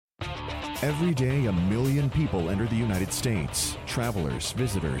Every day, 1 million people enter the United States. Travelers,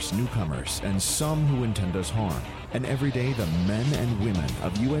 visitors, newcomers, and some who intend us harm. And every day, the men and women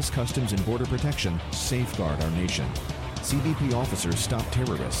of U.S. Customs and Border Protection safeguard our nation. CBP officers stop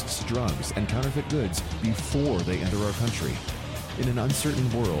terrorists, drugs, and counterfeit goods before they enter our country. In an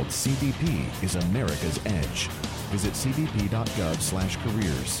uncertain world, CBP is America's edge. Visit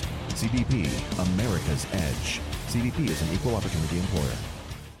cbp.gov/careers. CBP, America's edge. CBP is an equal opportunity employer.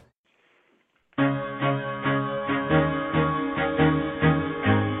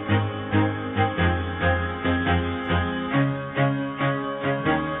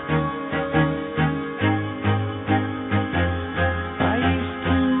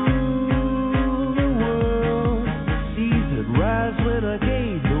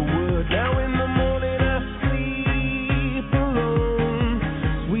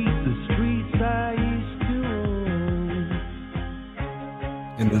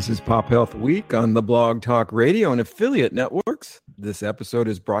 This is Pop Health Week on the Blog Talk Radio and affiliate networks. This episode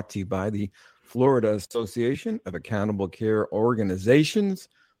is brought to you by the Florida Association of Accountable Care Organizations,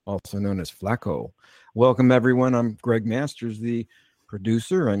 also known as FLACO. Welcome, everyone. I'm Greg Masters, the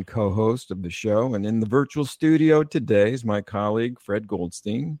producer and co-host of the show. And in the virtual studio today is my colleague, Fred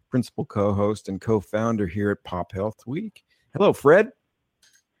Goldstein, principal co-host and co-founder here at Pop Health Week. Hello, Fred.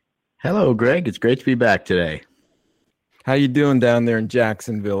 Hello, Greg. It's great to be back today. How you doing down there in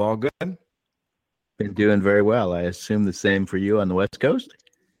Jacksonville? All good? Been doing very well. I assume the same for you on the West Coast?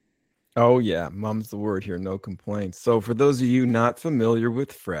 Oh, yeah. Mum's the word here. No complaints. So for those of you not familiar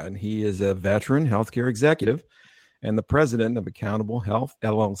with Fred, he is a veteran healthcare executive and the president of Accountable Health,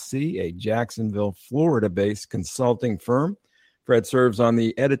 LLC, a Jacksonville, Florida-based consulting firm. Fred serves on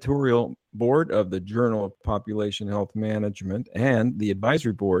the editorial board of the Journal of Population Health Management and the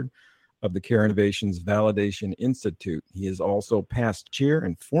advisory board of the Care Innovations Validation Institute. He is also past chair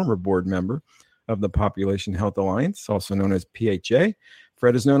and former board member of the Population Health Alliance, also known as PHA.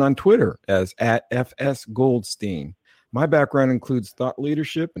 Fred is known on Twitter as @FSGoldstein. My background includes thought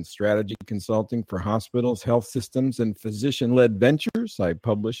leadership and strategy consulting for hospitals, health systems, and physician-led ventures. I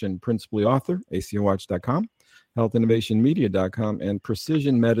publish and principally author, ACOWatch.com, healthinnovationmedia.com, and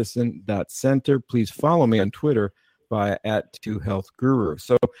precisionmedicine.center. Please follow me on Twitter by @2healthguru.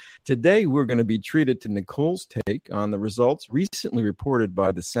 So today we're going to be treated to Nicole's take on the results recently reported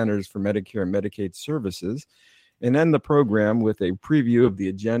by the Centers for Medicare and Medicaid Services, and end the program with a preview of the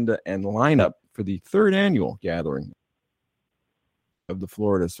agenda and lineup for the third annual gathering of the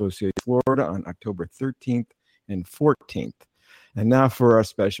Florida Association of Florida on October 13th and 14th. And now for our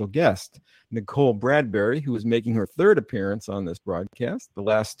special guest, Nicole Bradbury, who is making her third appearance on this broadcast, the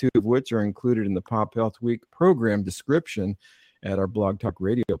last two of which are included in the Pop Health Week program description at our Blog Talk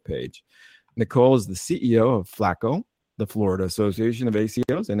Radio page. Nicole is the CEO of FLACO, the Florida Association of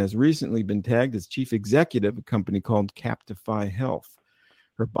ACOs, and has recently been tagged as chief executive of a company called Captify Health.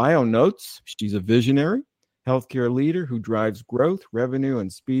 Her bio notes, she's a visionary healthcare leader who drives growth, revenue, and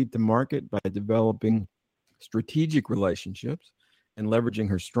speed to market by developing strategic relationships and leveraging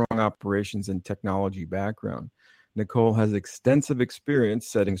her strong operations and technology background. Nicole has extensive experience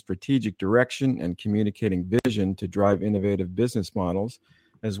setting strategic direction and communicating vision to drive innovative business models,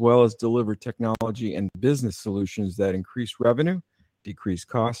 as well as deliver technology and business solutions that increase revenue, decrease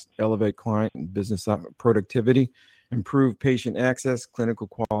costs, elevate client and business productivity, improve patient access, clinical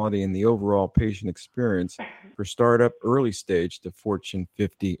quality, and the overall patient experience for startup, early stage to Fortune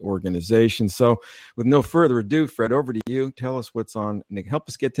 50 organizations. So with no further ado, Fred, over to you. Tell us help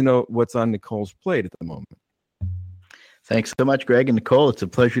us get to know what's on Nicole's plate at the moment. Thanks so much, Greg and Nicole. It's a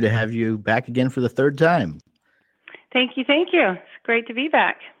pleasure to have you back again for the third time. Thank you. It's great to be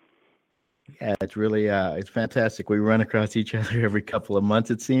back. Yeah, it's really it's fantastic. We run across each other every couple of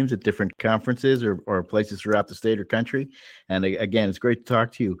months, it seems, at different conferences or places throughout the state or country. And again, it's great to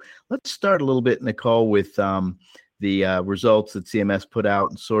talk to you. Let's start a little bit, Nicole, with the results that CMS put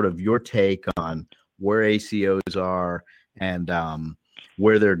out and sort of your take on where ACOs are and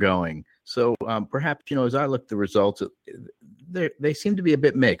where they're going. So perhaps, as I look at the results, they seem to be a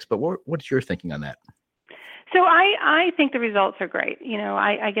bit mixed, but what's your thinking on that? So I think the results are great.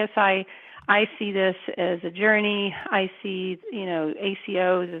 I guess I see this as a journey. I see,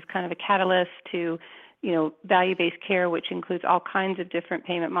 ACOs as kind of a catalyst to, value-based care, which includes all kinds of different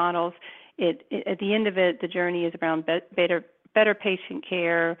payment models. At the end of it, the journey is around better patient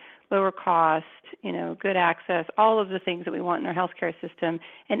care, lower cost, good access, all of the things that we want in our healthcare system.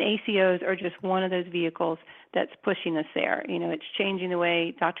 And ACOs are just one of those vehicles that's pushing us there. It's changing the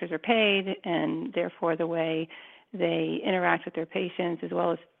way doctors are paid and therefore the way they interact with their patients, as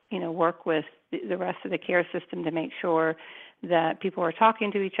well as, work with the rest of the care system to make sure that people are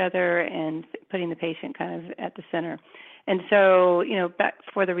talking to each other and putting the patient kind of at the center. And so, back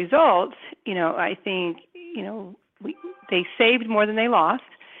for the results, I think, they saved more than they lost.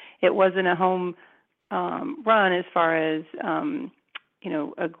 It wasn't a home run as far as,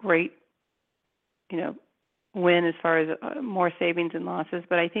 a great, win as far as more savings and losses.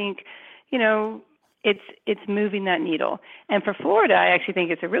 But I think, it's moving that needle. And for Florida, I actually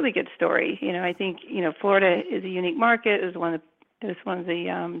think it's a really good story. I think, Florida is a unique market. It was one of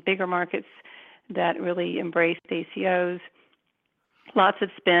the bigger markets that really embraced ACOs. Lots of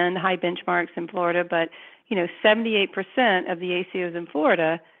spend, high benchmarks in Florida, but 78% of the ACOs in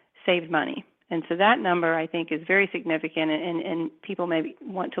Florida saved money. And so that number, I think, is very significant, and people may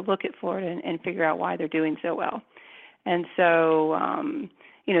want to look at Florida and figure out why they're doing so well. And so,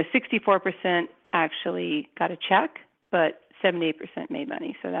 64% actually got a check, but 78% made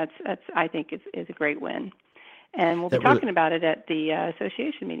money. So that's I think is a great win. And we'll be talking about it at the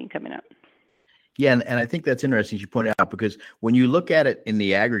association meeting coming up. Yeah, and I think that's interesting as you pointed out, because when you look at it in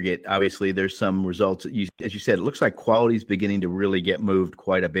the aggregate, obviously there's some results. As you said, it looks like quality is beginning to really get moved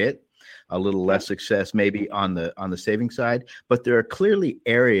quite a bit. A little less success maybe on the saving side, but there are clearly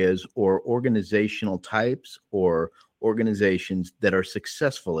areas or organizational types or organizations that are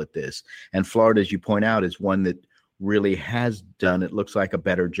successful at this. And Florida, as you point out, is one that really has done, it looks like, a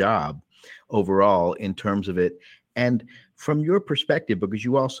better job overall in terms of it. And from your perspective, because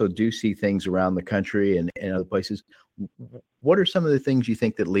you also do see things around the country and other places, what are some of the things you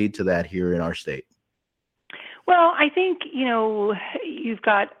think that lead to that here in our state? Well, I think, you've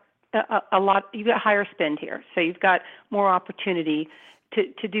got you've got higher spend here. So you've got more opportunity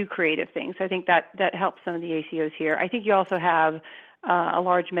to do creative things. I think that helps some of the ACOs here. I think you also have a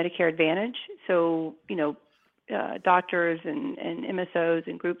large Medicare Advantage. So, doctors and MSOs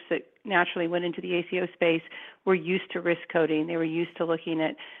and groups that naturally went into the ACO space were used to risk coding. They were used to looking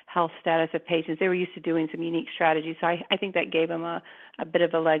at health status of patients. They were used to doing some unique strategies. So I think that gave them a bit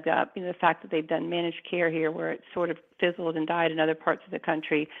of a leg up. The fact that they've done managed care here where it sort of fizzled and died in other parts of the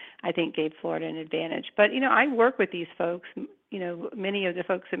country, I think gave Florida an advantage. But, I work with these folks. Many of the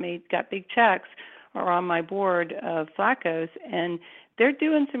folks that got big checks are on my board of FLACOs, and they're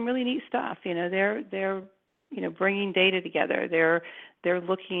doing some really neat stuff. They're bringing data together. They're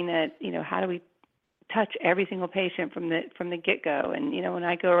looking at, how do we touch every single patient from the get-go. And, when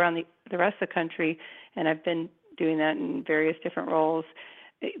I go around the rest of the country, and I've been doing that in various different roles,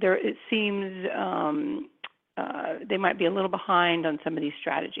 it seems they might be a little behind on some of these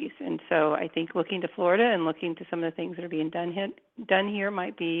strategies. And so I think looking to Florida and looking to some of the things that are being done here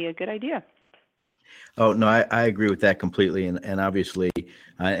might be a good idea. Oh, no, I agree with that completely. And obviously,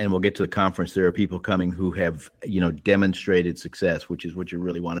 and we'll get to the conference, there are people coming who have, demonstrated success, which is what you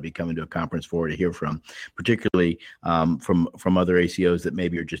really want to be coming to a conference for, to hear from, particularly from other ACOs that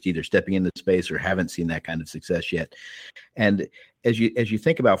maybe are just either stepping into space or haven't seen that kind of success yet. And as you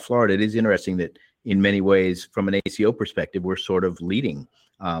think about Florida, it is interesting that in many ways, from an ACO perspective, we're sort of leading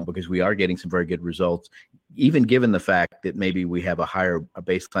because we are getting some very good results, even given the fact that maybe we have a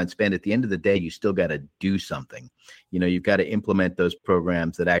baseline spend. At the end of the day, you still got to do something. You've got to implement those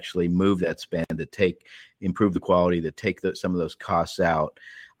programs that actually move that spend, that improve the quality, that take some of those costs out.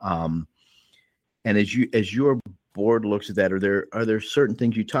 And as your board looks at that, are there certain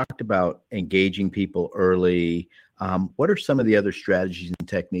things you talked about, engaging people early? What are some of the other strategies and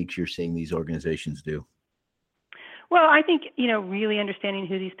techniques you're seeing these organizations do? Well, I think, really understanding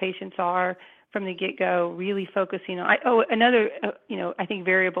who these patients are from the get-go, really focusing on, another, I think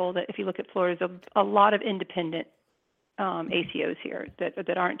variable that if you look at Florida is a lot of independent ACOs here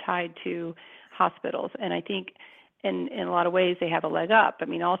that aren't tied to hospitals. And I think in a lot of ways they have a leg up. I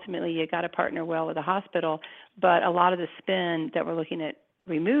mean, ultimately you got to partner well with the hospital, but a lot of the spend that we're looking at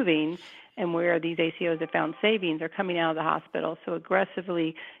removing and where these ACOs have found savings are coming out of the hospital. So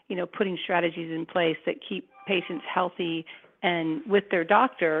aggressively, putting strategies in place that keep patients healthy and with their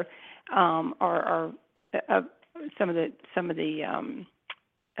doctor are some of the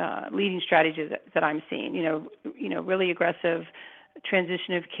leading strategies that I'm seeing. Really aggressive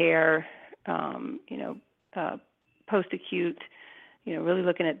transition of care, post-acute. Really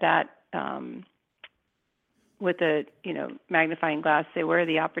looking at that with a magnifying glass. Say, where are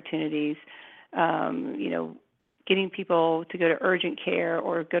the opportunities? Getting people to go to urgent care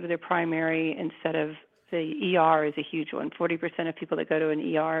or go to their primary instead of the ER is a huge one. 40% of people that go to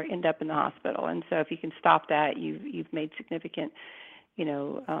an ER end up in the hospital, and so if you can stop that, you've made significant,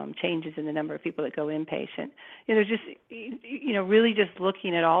 changes in the number of people that go inpatient. There's just, really just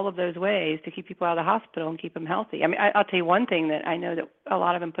looking at all of those ways to keep people out of the hospital and keep them healthy. I mean, I'll tell you one thing that I know that a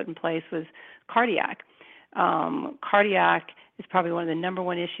lot of them put in place was cardiac. Cardiac is probably one of the number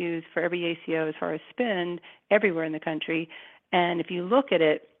one issues for every ACO as far as spend everywhere in the country. And if you look at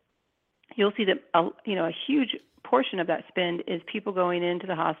it, you'll see that a huge portion of that spend is people going into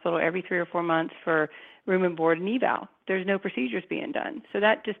the hospital every 3 or 4 months for room and board and eval. There's no procedures being done. So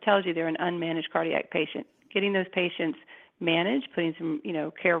that just tells you they're an unmanaged cardiac patient. Getting those patients managed, putting some,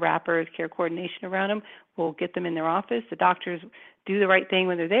 care wrappers, care coordination around them, will get them in their office. The doctors do the right thing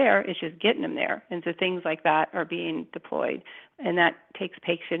when they're there. It's just getting them there. And so things like that are being deployed. And that takes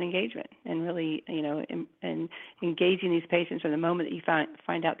patient engagement and really, and engaging these patients from the moment that you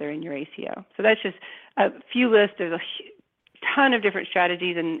find out they're in your ACO. So that's just a few lists. There's a ton of different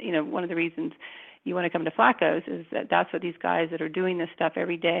strategies. And, one of the reasons you want to come to Flacco's is that that's what these guys that are doing this stuff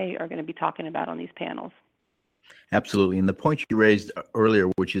every day are going to be talking about on these panels. Absolutely. And the point you raised earlier,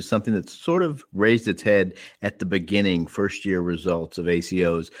 which is something that sort of raised its head at the beginning, first year results of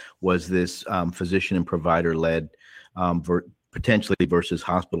ACOs, was this physician and provider led potentially versus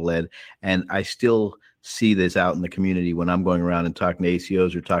hospital led. And I still see this out in the community when I'm going around and talking to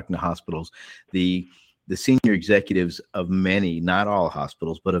ACOs or talking to hospitals. The senior executives of many, not all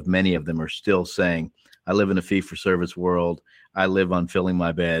hospitals, but of many of them are still saying, I live in a fee-for-service world. I live on filling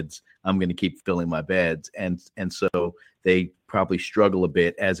my beds. I'm going to keep filling my beds. And so they probably struggle a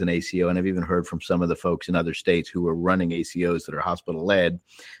bit as an ACO. And I've even heard from some of the folks in other states who are running ACOs that are hospital-led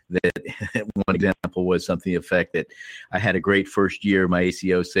that one example was something to the effect that I had a great first year. My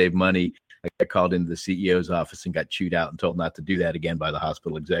ACO saved money. I got called into the CEO's office and got chewed out and told not to do that again by the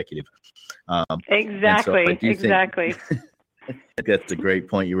hospital executive. Exactly. Exactly. That's a great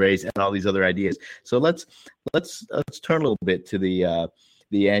point you raised, and all these other ideas. So let's turn a little bit to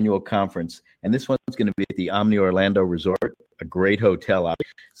the annual conference, and this one's going to be at the Omni Orlando Resort, a great hotel,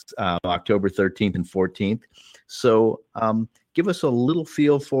 October 13th and 14th. So give us a little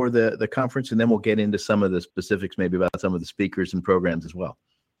feel for the conference, and then we'll get into some of the specifics, maybe about some of the speakers and programs as well.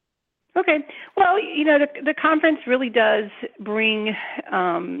 Okay. Well, the conference really does bring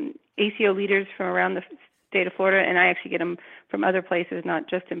ACO leaders from around the state of Florida, and I actually get them from other places, not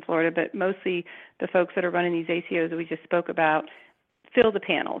just in Florida, but mostly the folks that are running these ACOs that we just spoke about fill the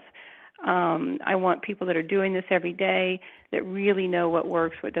panels. I want people that are doing this every day, that really know what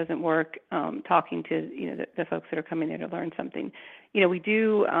works, what doesn't work, talking to the folks that are coming there to learn something. We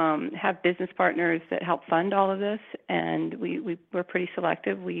do have business partners that help fund all of this, and we're pretty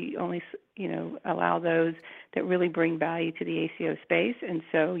selective. We only allow those that really bring value to the ACO space, and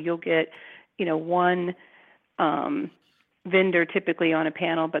so you'll get one vendor typically on a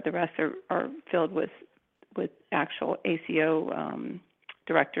panel, but the rest are filled with actual ACO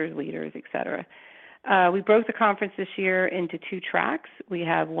directors, leaders, et cetera. We broke the conference this year into 2 tracks. We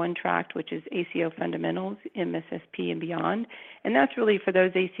have one track, which is ACO Fundamentals, MSSP, and Beyond. And that's really for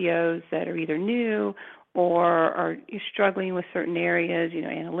those ACOs that are either new or are struggling with certain areas,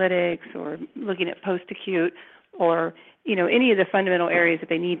 analytics or looking at post-acute or, any of the fundamental areas that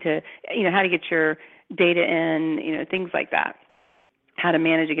they need to, how to get your data in, things like that, how to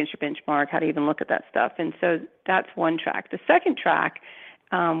manage against your benchmark, how to even look at that stuff. And so that's one track. The second track,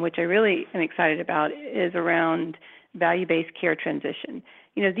 which I really am excited about, is around value-based care transition.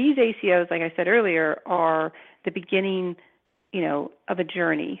 These ACOs, like I said earlier, are the beginning, of a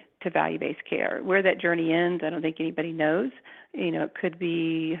journey to value-based care. Where that journey ends, I don't think anybody knows. It could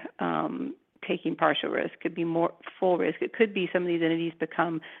be taking partial risk, could be more full risk. It could be some of these entities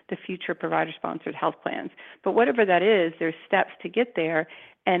become the future provider-sponsored health plans. But whatever that is, there's steps to get there.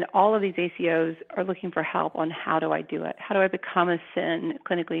 And all of these ACOs are looking for help on how do I do it? How do I become a SIN,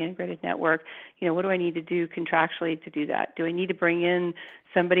 clinically integrated network? What do I need to do contractually to do that? Do I need to bring in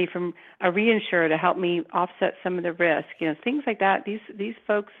somebody from a reinsurer to help me offset some of the risk? Things like that. These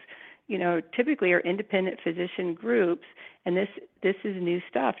folks, typically are independent physician groups, and this is new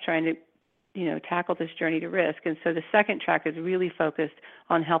stuff, trying to tackle this journey to risk. And so the second track is really focused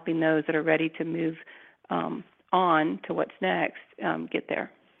on helping those that are ready to move on to what's next, get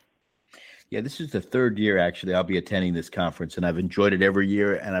there. Yeah, this is the third year, actually, I'll be attending this conference, and I've enjoyed it every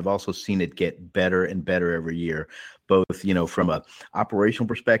year, and I've also seen it get better and better every year, both, from a operational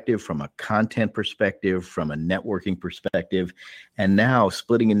perspective, from a content perspective, from a networking perspective, and now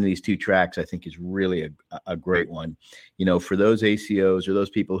splitting into these 2 tracks, I think is really a great one. For those ACOs or those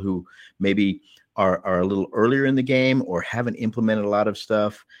people who maybe are a little earlier in the game or haven't implemented a lot of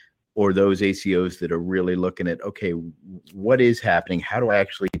stuff, or those ACOs that are really looking at, okay, what is happening? How do I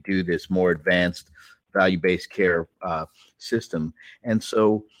actually do this more advanced value-based care system? And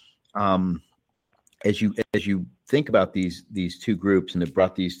so as you think about these 2 groups and have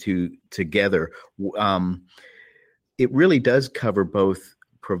brought these 2 together, it really does cover both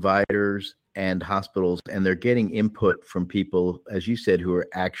providers and hospitals, and they're getting input from people, as you said, who are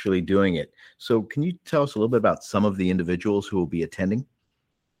actually doing it. So can you tell us a little bit about some of the individuals who will be attending?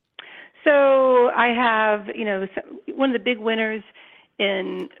 So I have, one of the big winners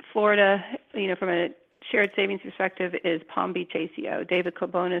in Florida, from a shared savings perspective, is Palm Beach ACO. David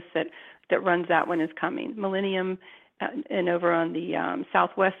Kobonis that runs that one is coming. Millennium, and over on the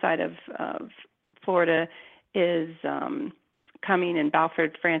southwest side of Florida is coming, and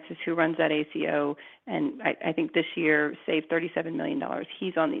Balford Francis, who runs that ACO, and I think this year saved $37 million.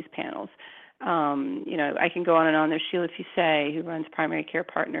 He's on these panels. I can go on and on. There's Sheila Fusay, who runs Primary Care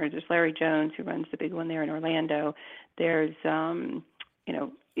Partners. There's Larry Jones, who runs the big one there in Orlando. There's,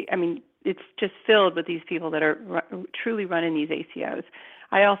 it's just filled with these people that are truly running these ACOs.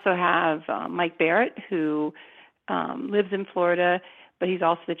 I also have Mike Barrett, who lives in Florida, but he's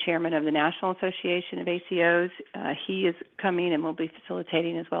also the chairman of the National Association of ACOs. He is coming and will be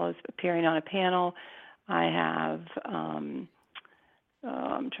facilitating as well as appearing on a panel. I have, I'm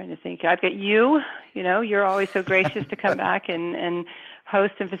trying to think. I've got you're always so gracious to come back and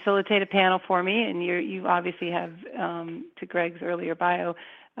host and facilitate a panel for me. And you obviously have, to Greg's earlier bio,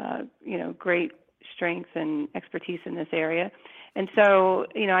 great strength and expertise in this area. And so,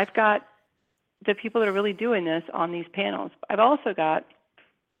 I've got the people that are really doing this on these panels. I've also got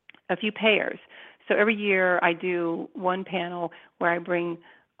a few payers. So every year I do one panel where I bring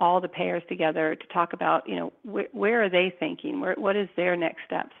all the payers together to talk about, where are they thinking? What is their next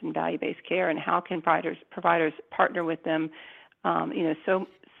steps in value-based care, and how can providers partner with them?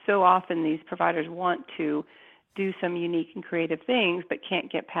 So often these providers want to do some unique and creative things, but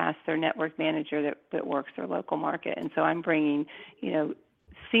can't get past their network manager that works their local market. And so I'm bringing,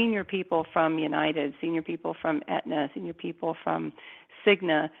 senior people from United, senior people from Aetna, senior people from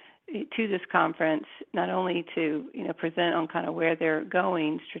Cigna to this conference, not only to present on kind of where they're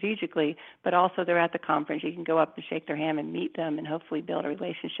going strategically, but also they're at the conference. You can go up and shake their hand and meet them and hopefully build a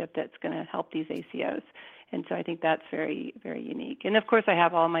relationship that's going to help these ACOs. And so I think that's very, very unique. And of course I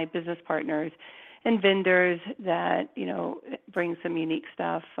have all my business partners and vendors that bring some unique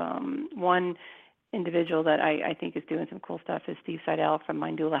stuff. One individual that I think is doing some cool stuff is Steve Seidel from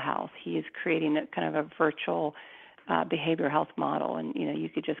Mindula Health. He is creating a kind of a virtual behavioral health model, and you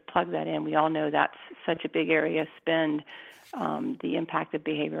could just plug that in. We all know that's such a big area of spend, the impact of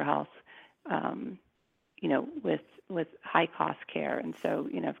behavioral health, with high cost care. And so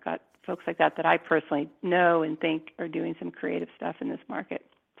I've got folks like that I personally know and think are doing some creative stuff in this market.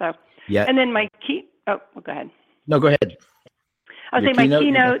 So yeah. And then my go ahead. No, go ahead. I'll say my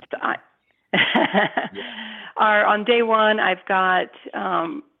keynotes are on day one. I've got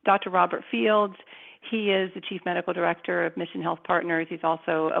Dr. Robert Fields. He is the Chief Medical Director of Mission Health Partners. He's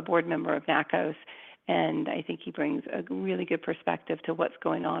also a board member of NACOS, and I think he brings a really good perspective to what's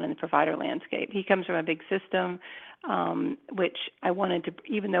going on in the provider landscape. He comes from a big system, which I wanted to,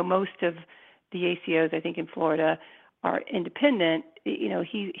 even though most of the ACOs, I think, in Florida are independent,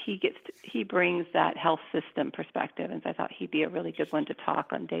 he brings that health system perspective, and so I thought he'd be a really good one to talk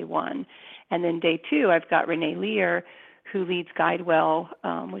on day one. And then day two, I've got Renee Lear, who leads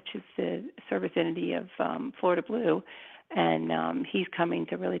GuideWell, which is the service entity of Florida Blue, and he's coming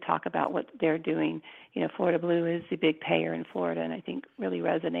to really talk about what they're doing. Florida Blue is the big payer in Florida, and I think really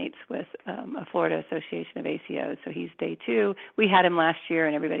resonates with a Florida Association of ACOs. So he's day two. We had him last year,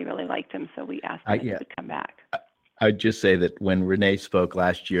 and everybody really liked him, so we asked him if he would come back. I'd just say that when Renee spoke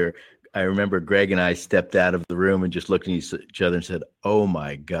last year, I remember Greg and I stepped out of the room and just looked at each other and said, "Oh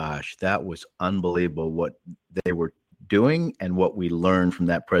my gosh, that was unbelievable what they were doing and what we learned from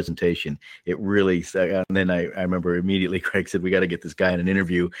that presentation." It really, and then I remember immediately Greg said, "We got to get this guy in an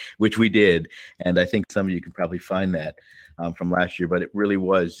interview," which we did. And I think some of you can probably find that from last year, but it really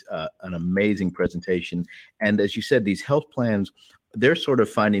was an amazing presentation. And as you said, these health plans, they're sort of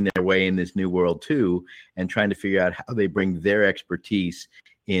finding their way in this new world too, and trying to figure out how they bring their expertise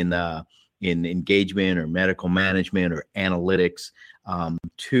in engagement or medical management or analytics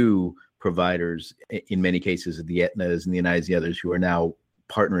to providers, in many cases the Aetnas and the Uniteds and the others who are now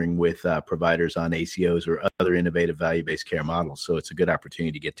partnering with providers on ACOs or other innovative value-based care models. So it's a good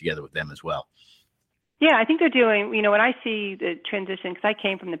opportunity to get together with them as well. Yeah, I think they're doing, when I see the transition, because I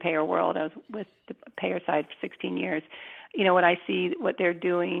came from the payer world, I was with the payer side for 16 years, what I see what they're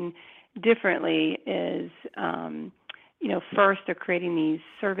doing differently is, first they're creating these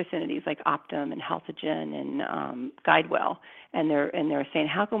service entities like Optum and Healthogen and GuideWell, and they're saying,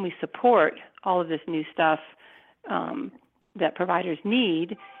 how can we support all of this new stuff that providers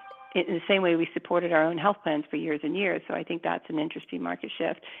need in the same way we supported our own health plans for years and years. So I think that's an interesting market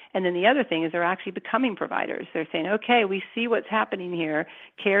shift. And then the other thing is they're actually becoming providers. They're saying, okay, we see what's happening here.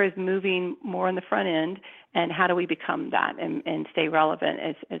 Care is moving more on the front end, and how do we become that and stay relevant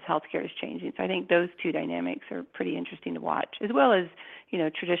as healthcare is changing? So I think those two dynamics are pretty interesting to watch, as well as,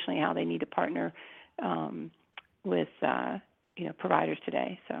 traditionally how they need to partner with, providers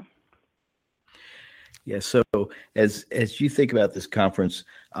today. So. Yeah. So as you think about this conference,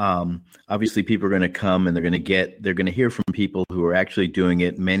 obviously people are going to come and they're going to hear from people who are actually doing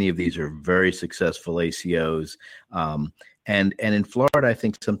it. Many of these are very successful ACOs. And in Florida, I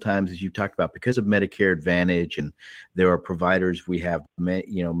think sometimes, as you talked about, because of Medicare Advantage, and there are providers, we have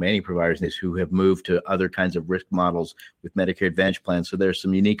many providers in this who have moved to other kinds of risk models with Medicare Advantage plans. So there's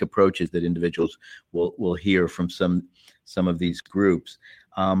some unique approaches that individuals will hear from some of these groups.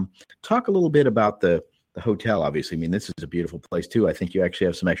 Talk a little bit about the hotel. Obviously, I mean, this is a beautiful place too. I think you actually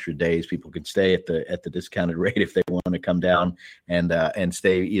have some extra days people can stay at the discounted rate if they want to come down and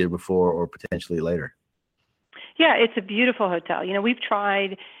stay either before or potentially later. Yeah, it's a beautiful hotel. We've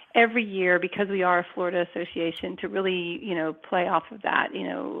tried every year, because we are a Florida association, to really, play off of that.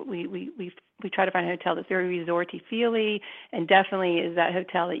 We try to find a hotel that's very resorty feely, and definitely is that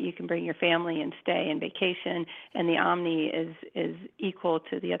hotel that you can bring your family and stay and vacation. And the Omni is equal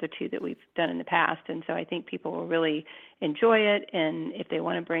to the other two that we've done in the past. And so I think people will really enjoy it. And if they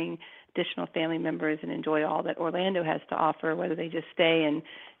want to bring additional family members and enjoy all that Orlando has to offer, whether they just stay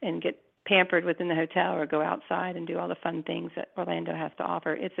and get pampered within the hotel or go outside and do all the fun things that Orlando has to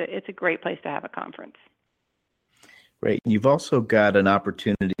offer, it's a great place to have a conference. Great. You've also got an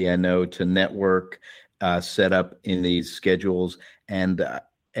opportunity, I know, to network, set up in these schedules, and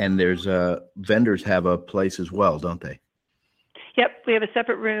there's vendors have a place as well, don't they? Yep, we have a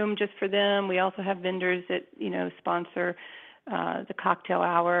separate room just for them. We also have vendors that sponsor the cocktail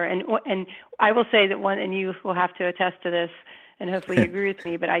hour, and I will say that and you will have to attest to this, and hopefully you agree with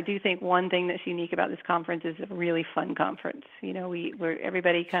me, but I do think one thing that's unique about this conference is a really fun conference. Where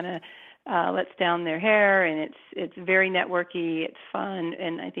everybody kind of lets down their hair, and it's very networky, it's fun,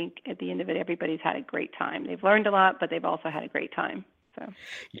 and I think at the end of it, everybody's had a great time. They've learned a lot, but they've also had a great time. So.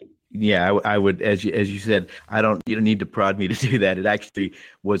 Yeah, I would, as you said, you don't need to prod me to do that. It actually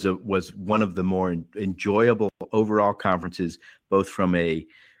was one of the more enjoyable overall conferences, both from a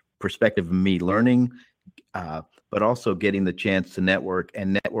perspective of me learning, but also getting the chance to network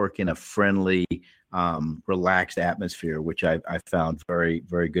in a friendly, relaxed atmosphere, which I found very,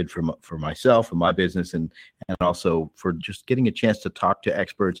 very good for myself and my business, and also for just getting a chance to talk to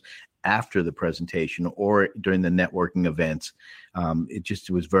experts after the presentation or during the networking events. It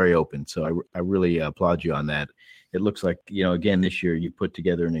was very open. So I really applaud you on that. It looks like, again, this year you put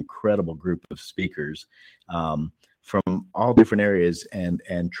together an incredible group of speakers from all different areas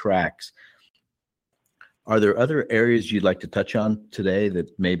and tracks. Are there other areas you'd like to touch on today that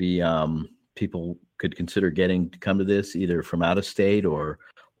maybe people could consider getting to come to this, either from out of state or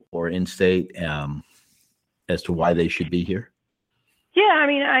in state, as to why they should be here? Yeah, I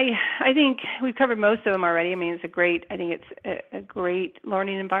mean, I think we've covered most of them already. I mean, it's a great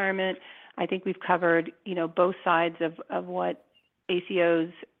learning environment. I think we've covered, both sides of what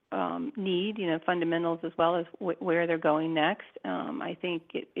ACOs need, fundamentals as well as where they're going next. I think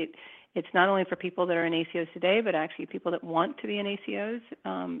it's not only for people that are in ACOs today, but actually people that want to be in ACOs.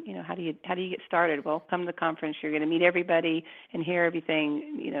 How do you get started? Well, come to the conference. You're going to meet everybody and hear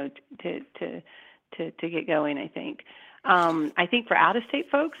everything, to get going, I think. I think for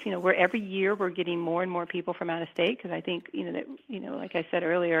out-of-state folks, where every year we're getting more and more people from out of state, because I think, like I said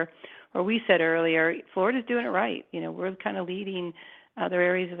earlier, or we said earlier, Florida's doing it right. We're kind of leading other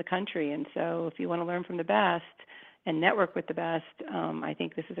areas of the country. And so if you want to learn from the best and network with the best, I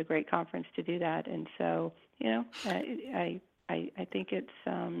think this is a great conference to do that. And so, I think it's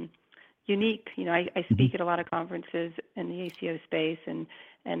unique. I speak at a lot of conferences in the ACO space, and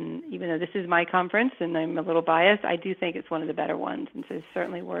even though this is my conference and I'm a little biased, I do think it's one of the better ones, and so it's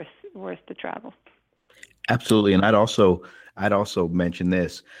certainly worth the travel. Absolutely. And I'd also mention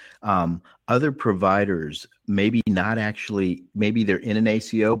this. Other providers, maybe they're in an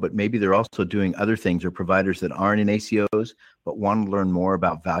ACO, but maybe they're also doing other things, or providers that aren't in ACOs but want to learn more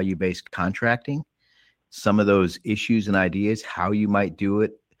about value-based contracting, some of those issues and ideas, how you might do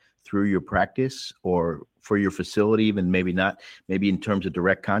it through your practice or for your facility, even maybe in terms of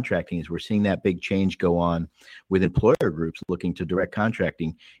direct contracting, as we're seeing that big change go on with employer groups looking to direct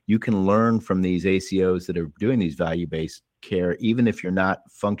contracting. You can learn from these ACOs that are doing these value-based care, even if you're not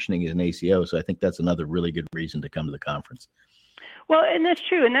functioning as an ACO. So I think that's another really good reason to come to the conference. Well, and that's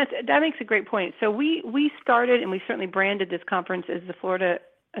true, and that makes a great point. So we started, and we certainly branded this conference as the Florida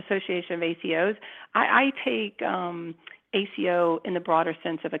Association of ACOs, I take ACO in the broader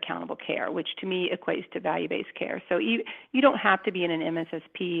sense of accountable care, which to me equates to value-based care. So you don't have to be in an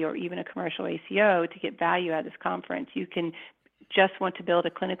MSSP or even a commercial ACO to get value out of this conference. You can just want to build a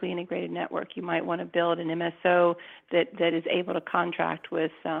clinically integrated network. You might want to build an MSO that is able to contract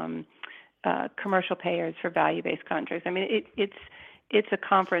with commercial payers for value-based contracts. I mean, it's a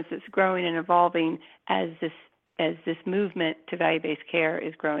conference that's growing and evolving as this movement to value-based care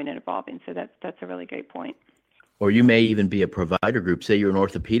is growing and evolving. So that's a really great point. Or you may even be a provider group. Say you're an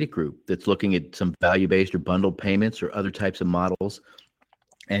orthopedic group that's looking at some value-based or bundled payments or other types of models,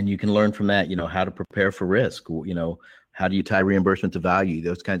 and you can learn from that. How to prepare for risk. How do you tie reimbursement to value?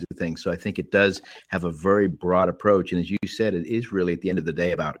 Those kinds of things. So I think it does have a very broad approach. And as you said, it is really at the end of the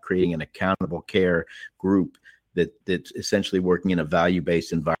day about creating an accountable care group that's essentially working in a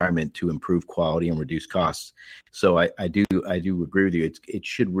value-based environment to improve quality and reduce costs. So I do agree with you. It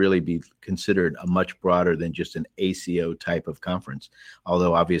should really be considered a much broader than just an ACO type of conference.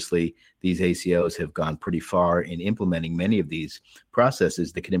 Although obviously these ACOs have gone pretty far in implementing many of these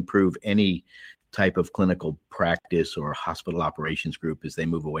processes that can improve any type of clinical practice or hospital operations group as they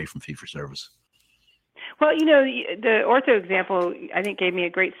move away from fee-for-service. Well, the ortho example, I think, gave me a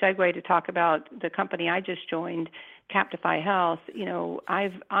great segue to talk about the company I just joined, Captify Health.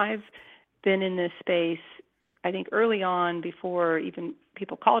 I've been in this space, I think, early on before even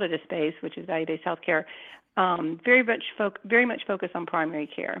people called it a space, which is value-based healthcare, very much focused on primary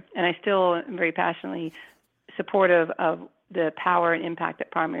care. And I still am very passionately supportive of the power and impact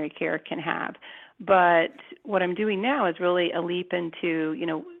that primary care can have. But what I'm doing now is really a leap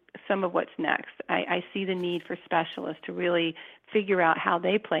into, some of what's next. I see the need for specialists to really figure out how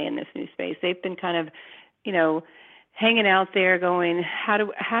they play in this new space. They've been kind of, hanging out there going, how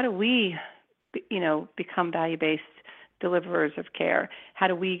do we, become value-based deliverers of care? How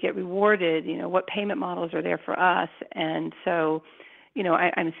do we get rewarded? What payment models are there for us? And so,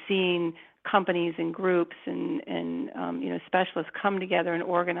 I'm seeing companies and groups and specialists come together and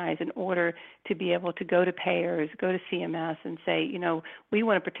organize in order to be able to go to payers, go to CMS and say, we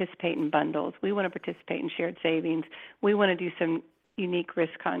want to participate in bundles. We want to participate in shared savings. We want to do some unique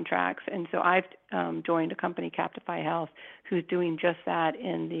risk contracts. And so I've joined a company, Captify Health, who's doing just that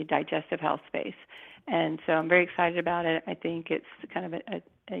in the digestive health space. And so I'm very excited about it. I think it's kind of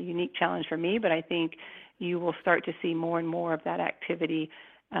a unique challenge for me, but I think you will start to see more and more of that activity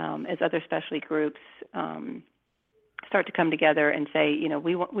as other specialty groups start to come together and say,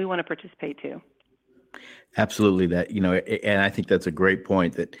 we want to participate too. Absolutely, that and I think that's a great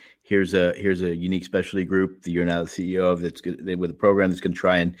point. That here's a unique specialty group that you're now the CEO of that's good, with a program that's going to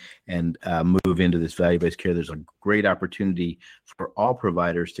try and move into this value-based care. There's a great opportunity for all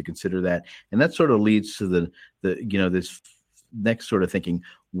providers to consider that, and that sort of leads to the this next sort of thinking.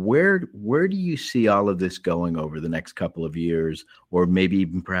 Where do you see all of this going over the next couple of years, or maybe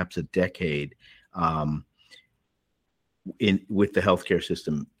even perhaps a decade, with the healthcare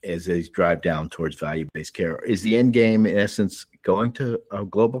system as they drive down towards value-based care? Is the end game, in essence, going to a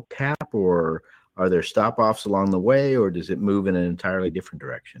global cap, or are there stop-offs along the way, or does it move in an entirely different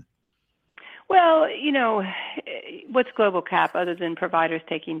direction? Well, what's global cap other than providers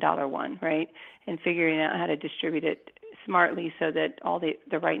taking $1, right, and figuring out how to distribute it smartly so that all the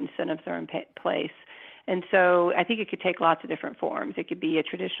right incentives are in place. And so I think it could take lots of different forms. It could be a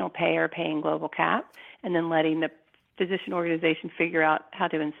traditional payer paying global cap and then letting the physician organization figure out how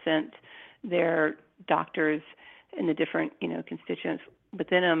to incent their doctors and the different, constituents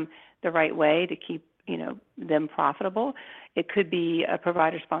within them the right way to keep, them profitable. It could be a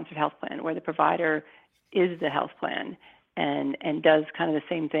provider-sponsored health plan where the provider is the health plan and does kind of the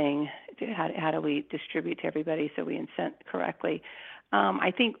same thing. How do we distribute to everybody so we incent correctly?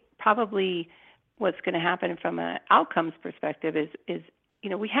 I think probably what's going to happen from an outcomes perspective is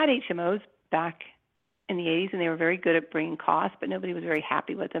we had HMOs back in the 80s, and they were very good at bringing costs, but nobody was very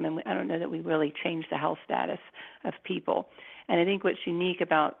happy with them. And I don't know that we really changed the health status of people. And I think what's unique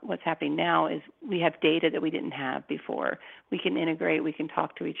about what's happening now is we have data that we didn't have before. We can integrate, we can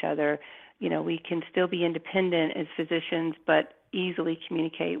talk to each other. We can still be independent as physicians, but easily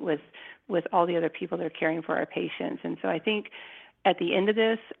communicate with all the other people that are caring for our patients. And so I think at the end of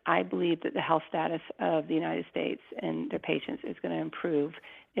this, I believe that the health status of the United States and their patients is going to improve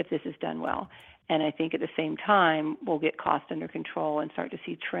if this is done well. And I think at the same time, we'll get costs under control and start to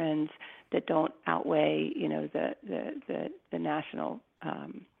see trends that don't outweigh, the national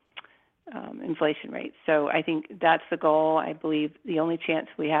inflation rate. So I think that's the goal. I believe the only chance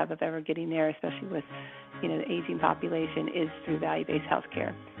we have of ever getting there, especially with, the aging population, is through value-based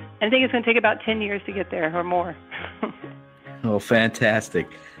healthcare. And I think it's going to take about 10 years to get there or more. Well, fantastic.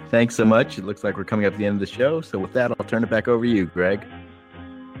 Thanks so much. It looks like we're coming up to the end of the show. So with that, I'll turn it back over to you, Greg.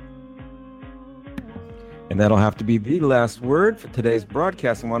 And that'll have to be the last word for today's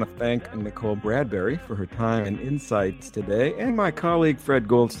broadcast. I want to thank Nicole Bradbury for her time and insights today, and my colleague Fred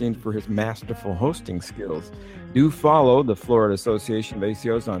Goldstein for his masterful hosting skills. Do follow the Florida Association of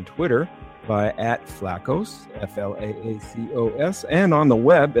ACOs on Twitter by @Flacos, FLAACOS, and on the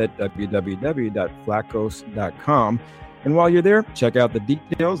web at www.flacos.com. And while you're there, check out the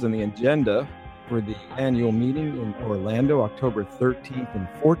details and the agenda for the annual meeting in Orlando, October 13th and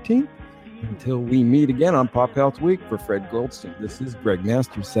 14th. Until we meet again on Pop Health Week, for Fred Goldstein, this is Greg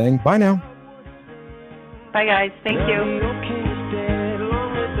Masters saying bye now. Bye, guys. Thank you.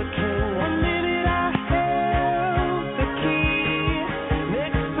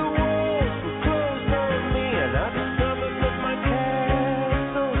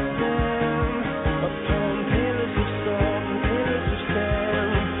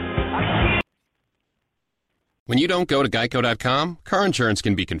 When you don't go to Geico.com, car insurance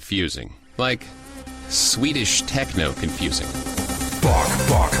can be confusing. Like Swedish techno confusing. Bark,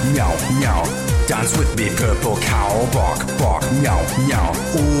 bark, meow, meow. Dance with me, purple cow. Bark, bark, meow, meow.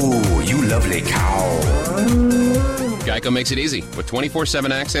 Ooh, you lovely cow. Geico makes it easy. With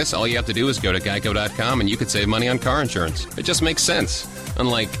 24/7 access, all you have to do is go to Geico.com and you could save money on car insurance. It just makes sense.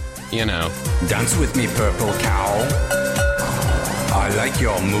 Unlike, Dance with me, purple cow. I like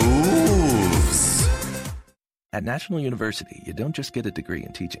your moves. At National University, you don't just get a degree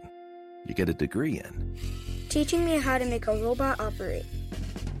in teaching. You get a degree in teaching me how to make a robot operate,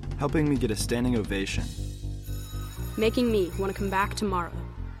 helping me get a standing ovation, making me want to come back tomorrow,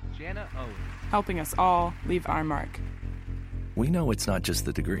 Jana Owen, helping us all leave our mark. We know it's not just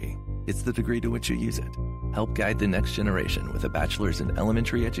the degree, it's the degree to which you use it. Help guide the next generation with a bachelor's in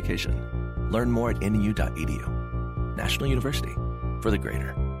elementary education. Learn more at nu.edu. National University, for the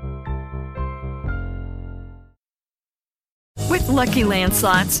greater. With Lucky Land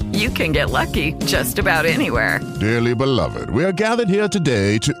Slots, you can get lucky just about anywhere. Dearly beloved, we are gathered here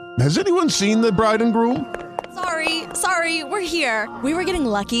today to... Has anyone seen the bride and groom? Sorry, we're here. We were getting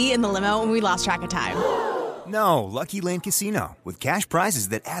lucky in the limo and we lost track of time. No, Lucky Land Casino, with cash prizes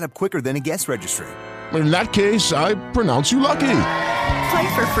that add up quicker than a guest registry. In that case, I pronounce you lucky.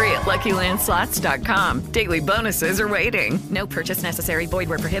 Play for free at LuckyLandSlots.com. Daily bonuses are waiting. No purchase necessary. Void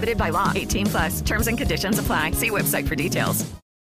where prohibited by law. 18+. Terms and conditions apply. See website for details.